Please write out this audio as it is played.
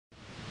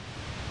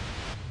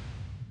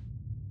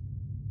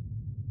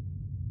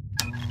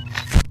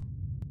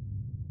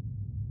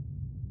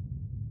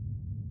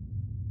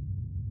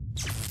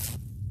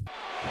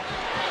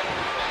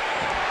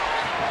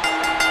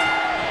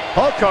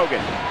Hulk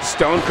Hogan,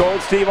 Stone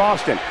Cold Steve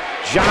Austin,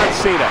 John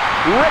Cena,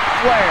 Ric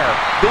Flair,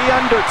 The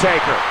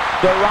Undertaker.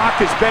 The Rock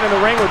has been in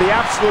the ring with the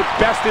absolute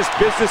best this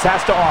business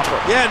has to offer.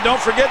 Yeah, and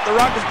don't forget, The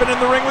Rock has been in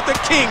the ring with the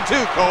King,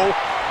 too, Cole.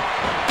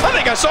 I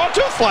think I saw a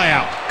tooth fly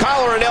out.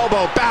 Collar and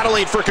elbow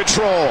battling for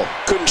control.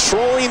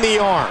 Controlling the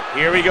arm.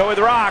 Here we go with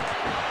Rock.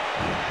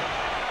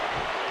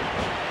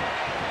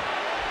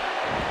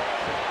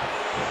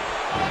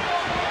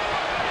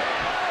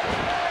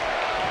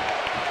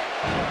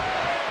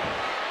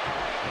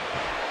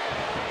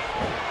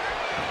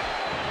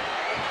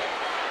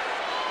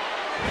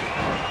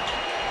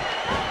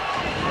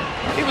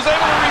 He was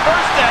able to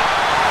reverse that.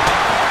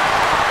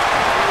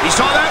 He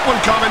saw that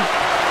one coming.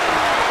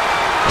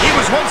 He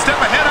was one step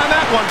ahead on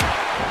that one.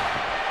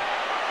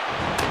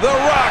 The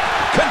Rock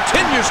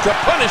continues to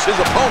punish his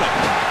opponent.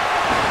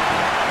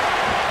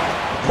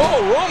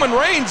 Oh, Roman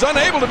Reigns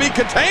unable to be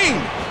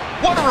contained.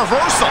 What a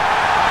reversal.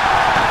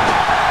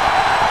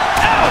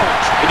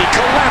 Ouch! And he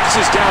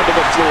collapses down to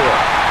the floor.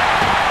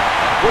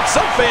 What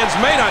some fans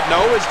may not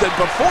know is that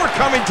before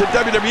coming to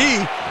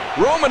WWE,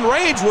 Roman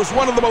Reigns was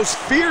one of the most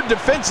feared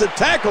defensive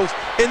tackles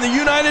in the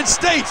United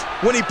States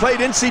when he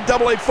played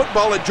NCAA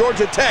football at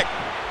Georgia Tech.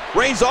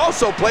 Reigns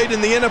also played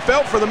in the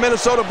NFL for the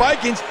Minnesota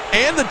Vikings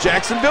and the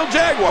Jacksonville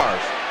Jaguars.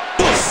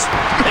 Oof,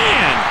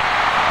 man!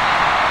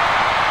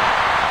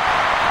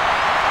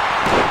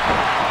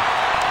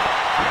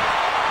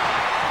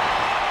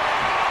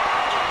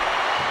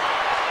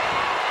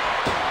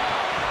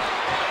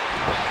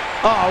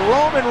 Oh,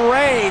 Roman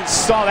Reigns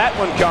saw that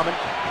one coming.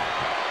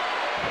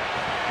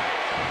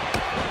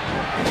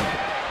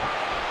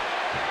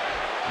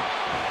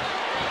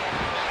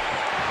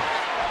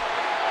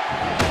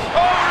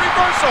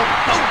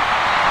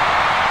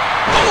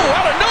 Oh,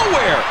 out of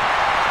nowhere!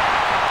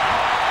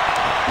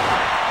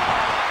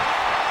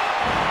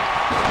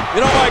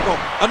 You know, Michael,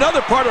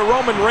 another part of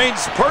Roman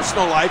Reigns'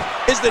 personal life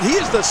is that he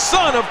is the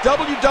son of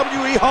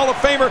WWE Hall of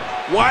Famer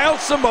Wild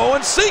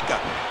Samoan Sika.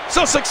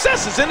 So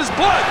success is in his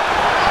blood.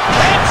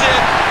 That's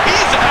it.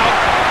 He's out.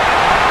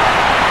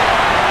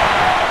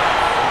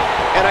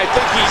 And I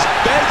think he's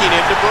begging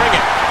him to bring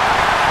it.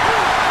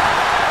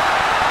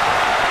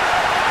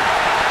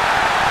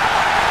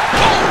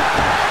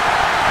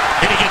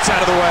 Out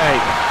of the way.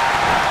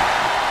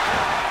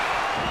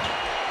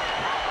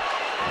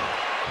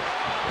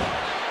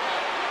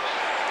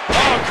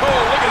 Oh,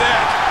 Cole, look at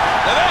that.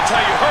 Now that's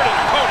how you hurt an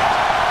opponent.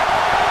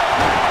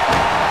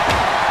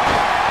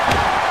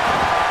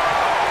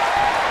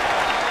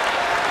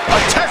 A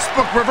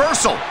textbook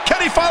reversal.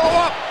 Can he follow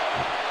up?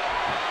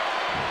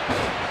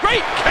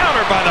 Great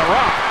counter by The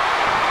Rock.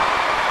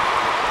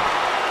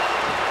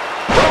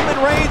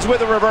 Roman Reigns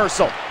with a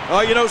reversal. Oh,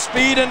 you know,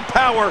 speed and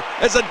power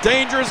is a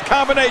dangerous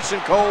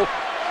combination, Cole.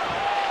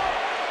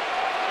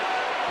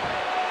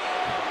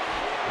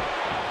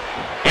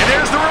 And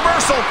there's the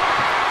reversal.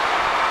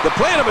 The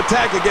plan of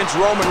attack against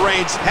Roman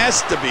Reigns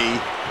has to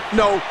be,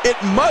 no,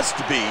 it must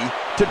be,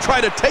 to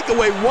try to take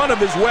away one of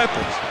his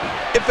weapons.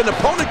 If an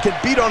opponent can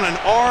beat on an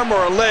arm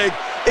or a leg,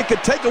 it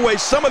could take away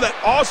some of that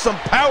awesome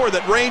power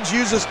that Reigns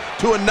uses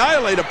to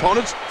annihilate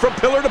opponents from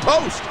pillar to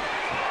post.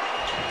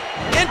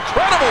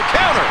 Incredible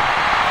counter.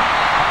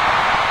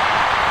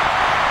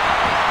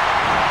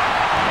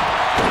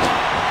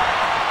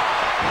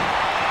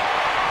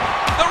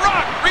 The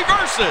Rock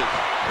reverses.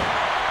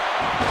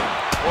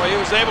 Boy, he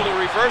was able to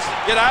reverse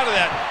and get out of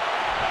that.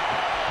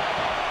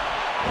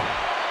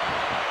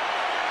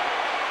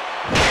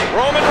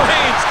 Roman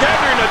Reigns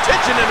gathering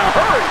attention in a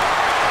hurry.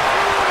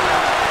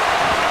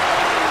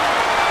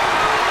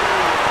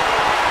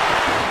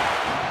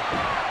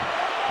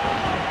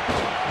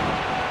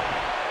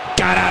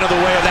 Got out of the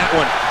way of that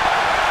one.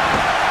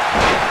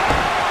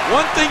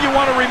 One thing you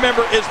want to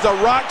remember is The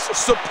Rock's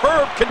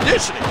superb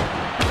conditioning.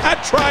 I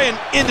try and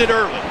end it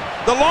early.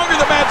 The longer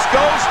the match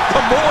goes,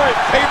 the more it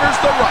favors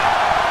The Rock.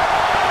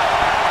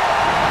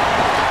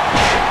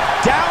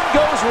 Down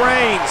goes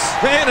Reigns.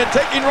 Man, and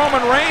taking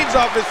Roman Reigns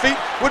off his feet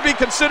would be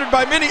considered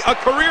by many a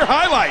career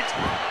highlight.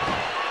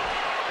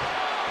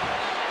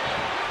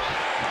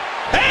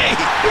 Hey,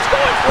 he's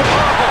going for the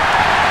ball.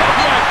 Oh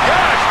my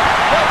gosh,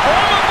 the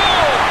Brahma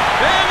Bull.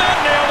 Man, that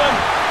nailed him.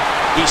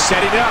 He's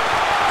setting up.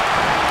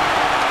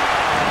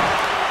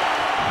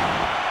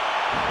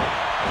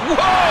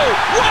 Whoa,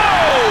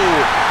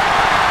 whoa.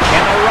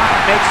 And The Rock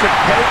makes him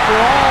pay for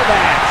all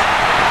that.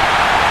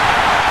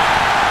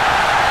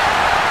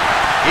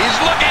 He's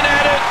looking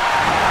at it.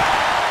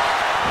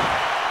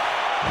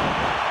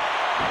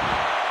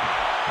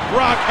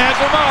 Rock has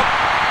him up.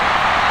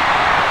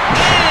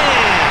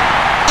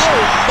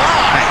 Oh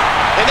my!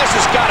 And this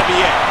has got to be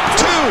it.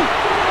 2.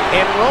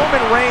 And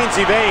Roman Reigns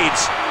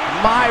evades.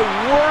 My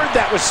word,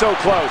 that was so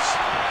close.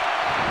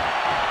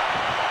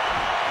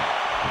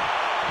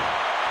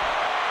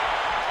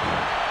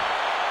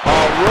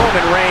 Oh,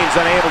 Roman Reigns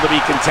unable to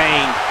be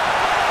contained.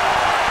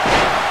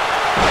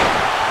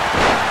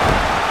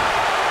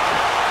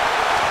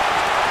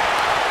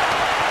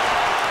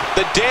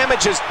 The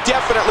damage has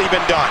definitely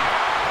been done.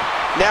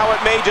 Now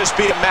it may just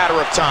be a matter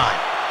of time.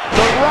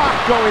 The Rock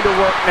going to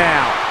work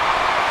now.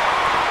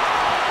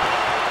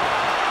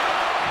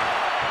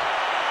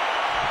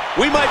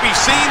 We might be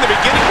seeing the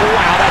beginning.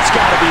 Wow, that's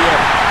got to be it.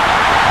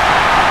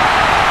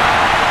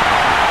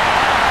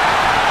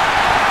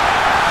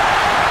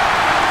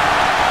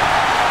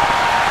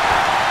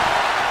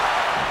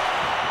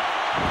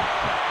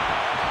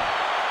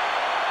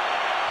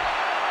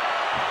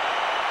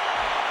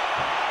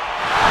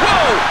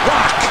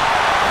 Rock.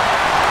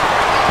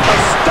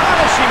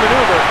 Astonishing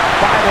maneuver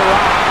by The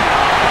Rock.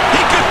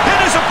 He could hit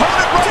his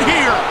opponent right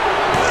here.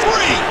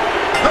 3.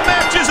 The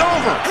match is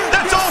over.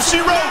 That's all she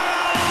wrote.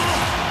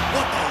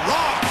 What The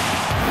Rock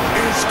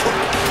is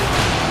cooking.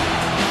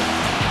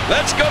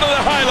 Let's go to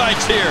the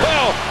highlights here.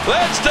 Well,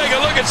 let's take a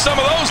look at some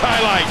of those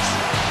highlights.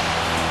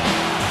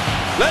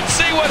 Let's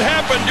see what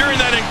happened during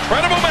that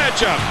incredible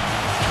matchup.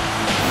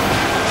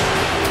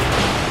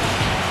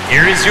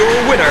 Here is your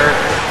winner,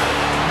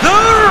 The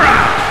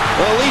Rock.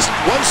 Well, at least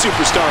one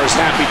superstar is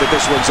happy that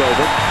this one's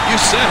over. You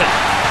said it.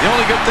 The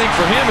only good thing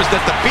for him is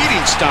that the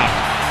beating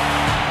stopped.